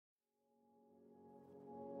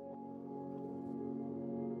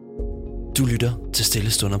Du lytter til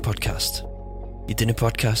Stille Stunder podcast. I denne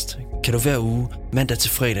podcast kan du hver uge, mandag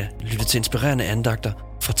til fredag, lytte til inspirerende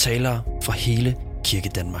andagter fra talere fra hele Kirke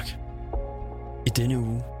Danmark. I denne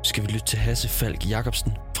uge skal vi lytte til Hasse Falk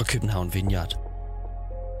Jacobsen fra København Vineyard.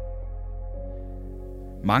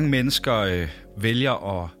 Mange mennesker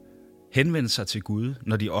vælger at henvende sig til Gud,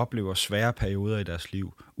 når de oplever svære perioder i deres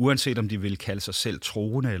liv, uanset om de vil kalde sig selv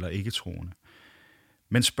troende eller ikke troende.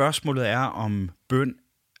 Men spørgsmålet er, om bøn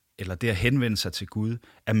eller det at henvende sig til Gud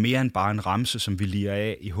er mere end bare en ramse, som vi liger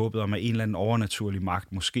af i håbet om, at en eller anden overnaturlig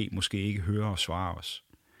magt måske ikke hører og svarer os.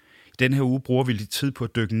 I denne her uge bruger vi lidt tid på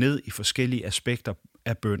at dykke ned i forskellige aspekter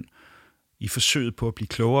af bøn, i forsøget på at blive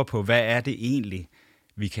klogere på, hvad er det egentlig,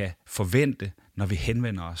 vi kan forvente, når vi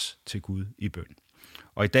henvender os til Gud i bøn.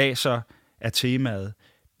 Og i dag så er temaet,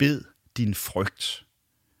 bed din frygt.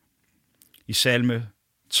 I salme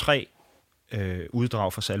 3,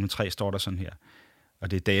 uddrag fra salme 3, står der sådan her,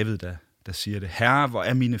 og det er David, der siger det. Herre, hvor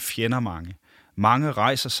er mine fjender mange. Mange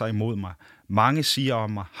rejser sig imod mig. Mange siger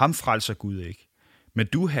om mig, ham frelser Gud ikke. Men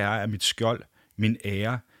du, Herre, er mit skjold, min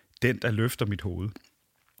ære, den, der løfter mit hoved.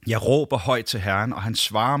 Jeg råber højt til Herren, og han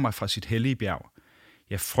svarer mig fra sit hellige bjerg.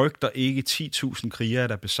 Jeg frygter ikke 10.000 krigere,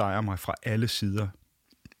 der belejrer mig fra alle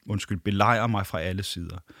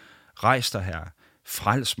sider. Rejs dig, Herre.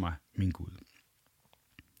 Frels mig, min Gud.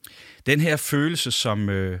 Den her følelse,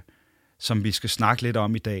 som vi skal snakke lidt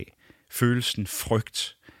om i dag, følelsen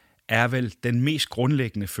frygt, er vel den mest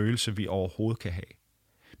grundlæggende følelse, vi overhovedet kan have.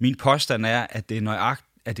 Min påstand er, at det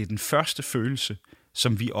er den første følelse,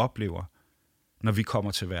 som vi oplever, når vi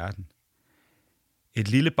kommer til verden. Et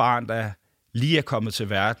lille barn, der lige er kommet til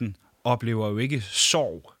verden, oplever jo ikke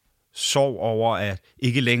sorg over at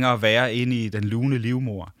ikke længere være inde i den lune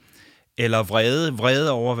livmor, eller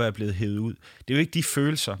vrede over at være blevet hævet ud. Det er jo ikke de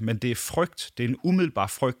følelser, men det er frygt. Det er en umiddelbar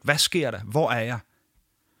frygt. Hvad sker der? Hvor er jeg?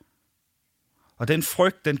 Og den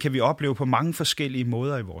frygt, den kan vi opleve på mange forskellige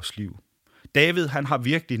måder i vores liv. David, han har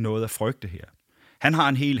virkelig noget at frygte her. Han har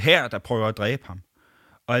en hel hær, der prøver at dræbe ham.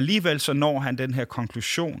 Og alligevel så når han den her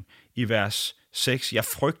konklusion i vers 6. Jeg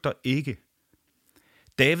frygter ikke.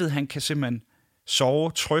 David, han kan simpelthen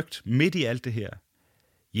sove trygt midt i alt det her.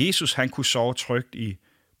 Jesus, han kunne sove trygt i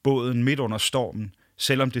båden midt under stormen,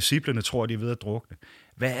 selvom disciplene tror, de er ved at drukne.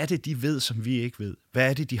 Hvad er det, de ved, som vi ikke ved? Hvad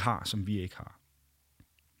er det, de har, som vi ikke har?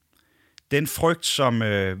 Den frygt, som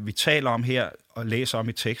vi taler om her og læser om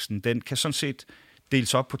i teksten, den kan sådan set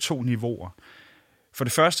deles op på 2 niveauer. For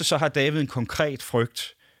det første, så har David en konkret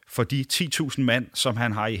frygt for de 10.000 mand, som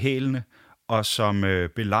han har i hælene, og som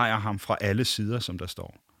belejrer ham fra alle sider, som der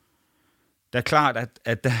står. Det er klart,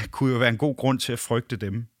 at der kunne jo være en god grund til at frygte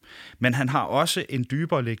dem. Men han har også en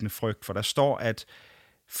dybere liggende frygt, for der står, at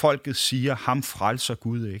folket siger, ham frelser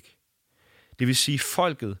Gud ikke. Det vil sige, at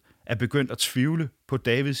folket er begyndt at tvivle på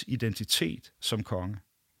Davids identitet som konge.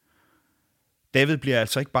 David bliver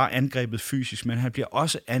altså ikke bare angrebet fysisk, men han bliver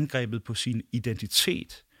også angrebet på sin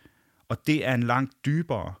identitet, og det er en langt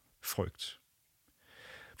dybere frygt.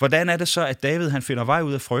 Hvordan er det så, at David han finder vej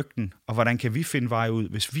ud af frygten, og hvordan kan vi finde vej ud,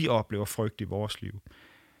 hvis vi oplever frygt i vores liv?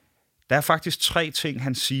 Der er faktisk 3 ting,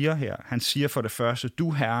 han siger her. Han siger for det første,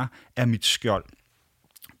 du Herre er mit skjold.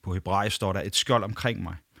 På hebraisk står der et skjold omkring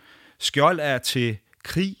mig. Skjold er til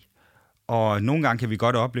krig, og nogle gange kan vi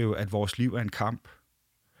godt opleve, at vores liv er en kamp.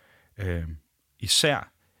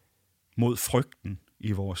 Især mod frygten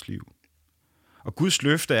i vores liv. Og Guds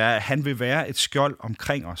løfte er, at han vil være et skjold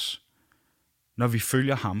omkring os, når vi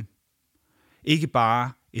følger ham. Ikke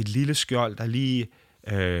bare et lille skjold, der lige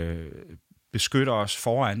beskytter os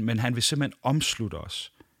foran, men han vil simpelthen omslutte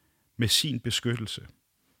os med sin beskyttelse.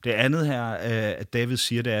 Det andet her, at David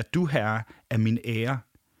siger, det er, at du Herre er min ære.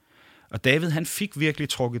 Og David, han fik virkelig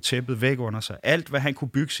trukket tæppet væk under sig. Alt, hvad han kunne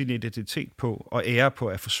bygge sin identitet på og ære på,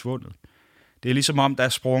 er forsvundet. Det er ligesom om, der er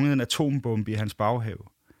sprunget en atombombe i hans baghave.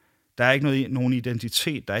 Der er ikke nogen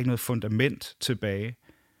identitet, der er ikke noget fundament tilbage,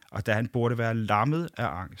 og der han burde være lammet af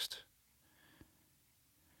angst.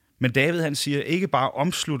 Men David, han siger, ikke bare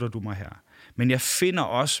omslutter du mig her, men jeg finder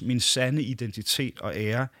også min sande identitet og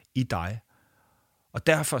ære i dig. Og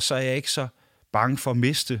derfor så er jeg ikke så bange for at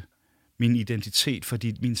miste min identitet,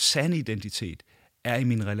 fordi min sande identitet er i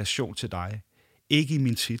min relation til dig, ikke i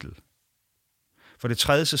min titel. For det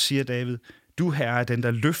tredje så siger David, du Herre er den,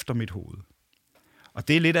 der løfter mit hoved. Og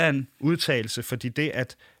det er lidt af en udtalelse, fordi det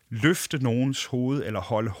at løfte nogens hoved eller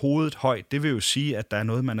holde hovedet højt, det vil jo sige, at der er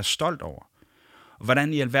noget, man er stolt over. Og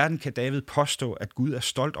hvordan i alverden kan David påstå, at Gud er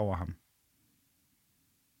stolt over ham?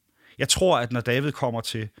 Jeg tror, at når David kommer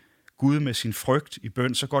til Gud med sin frygt i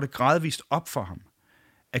bøn, så går det gradvist op for ham,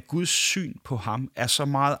 at Guds syn på ham er så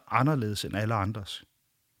meget anderledes end alle andres.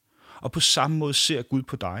 Og på samme måde ser Gud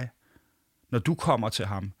på dig. når du kommer til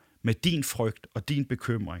ham med din frygt og din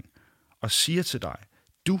bekymring, og siger til dig,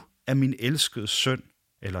 du er min elskede søn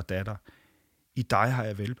eller datter, i dig har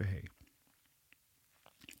jeg velbehag.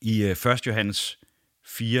 I 1. Johannes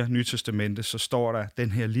 4, Nytestamentet, så står der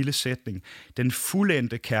den her lille sætning, den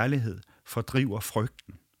fuldendte kærlighed fordriver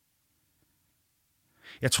frygten.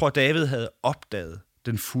 Jeg tror, David havde opdaget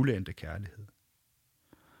den fuldendte kærlighed.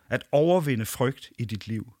 At overvinde frygt i dit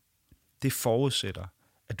liv, det forudsætter,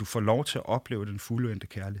 at du får lov til at opleve den fuldendte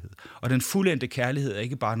kærlighed. Og den fuldendte kærlighed er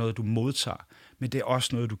ikke bare noget, du modtager, men det er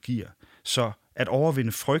også noget, du giver. Så at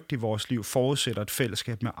overvinde frygt i vores liv forudsætter et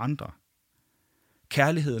fællesskab med andre.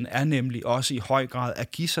 Kærligheden er nemlig også i høj grad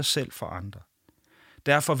at give sig selv for andre.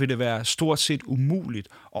 Derfor vil det være stort set umuligt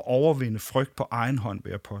at overvinde frygt på egen hånd, vil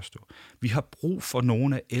jeg påstå. Vi har brug for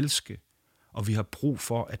nogen at elske, og vi har brug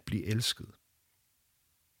for at blive elsket.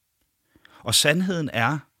 Og sandheden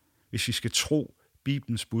er, hvis vi skal tro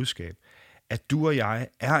Bibelens budskab, at du og jeg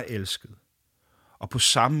er elsket. Og på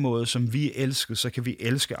samme måde som vi er elsket, så kan vi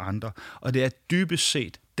elske andre. Og det er dybest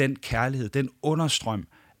set den kærlighed, den understrøm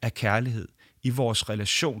af kærlighed i vores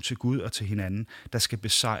relation til Gud og til hinanden, der skal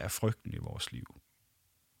besejre frygten i vores liv.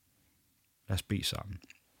 Lad os bede sammen.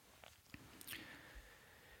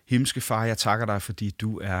 Himmelske Far, jeg takker dig, fordi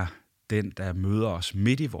du er den, der møder os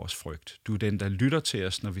midt i vores frygt. Du er den, der lytter til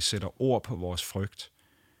os, når vi sætter ord på vores frygt.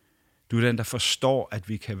 Du er den, der forstår, at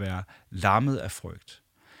vi kan være lammet af frygt.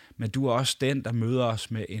 Men du er også den, der møder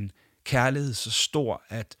os med en kærlighed så stor,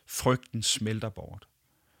 at frygten smelter bort.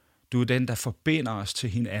 Du er den, der forbinder os til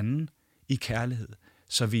hinanden i kærlighed,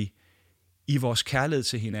 så vi i vores kærlighed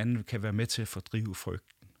til hinanden kan være med til at fordrive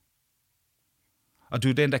frygten. Og du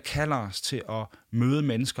er den, der kalder os til at møde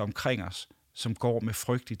mennesker omkring os, som går med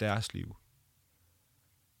frygt i deres liv.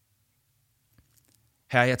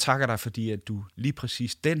 Herre, jeg takker dig, fordi at du lige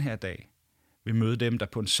præcis den her dag vil møde dem, der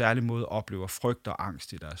på en særlig måde oplever frygt og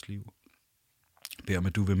angst i deres liv. Jeg beder om,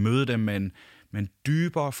 at du vil møde dem med en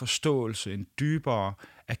dybere forståelse, en dybere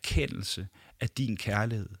erkendelse af din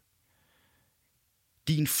kærlighed.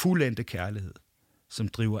 Din fuldendte kærlighed, som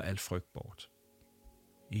driver al frygt bort.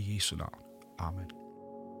 I Jesu navn. Amen.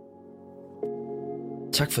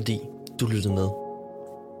 Tak fordi du lyttede med.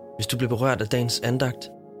 Hvis du blev berørt af dagens andagt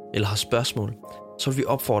eller har spørgsmål, så vil vi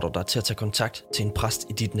opfordre dig til at tage kontakt til en præst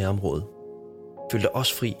i dit nærområde. Føl dig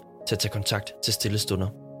også fri til at tage kontakt til Stille Stunder.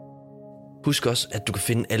 Husk også, at du kan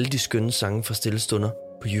finde alle de skønne sange fra Stille Stunder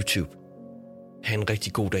på YouTube. Ha' en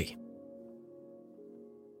rigtig god dag.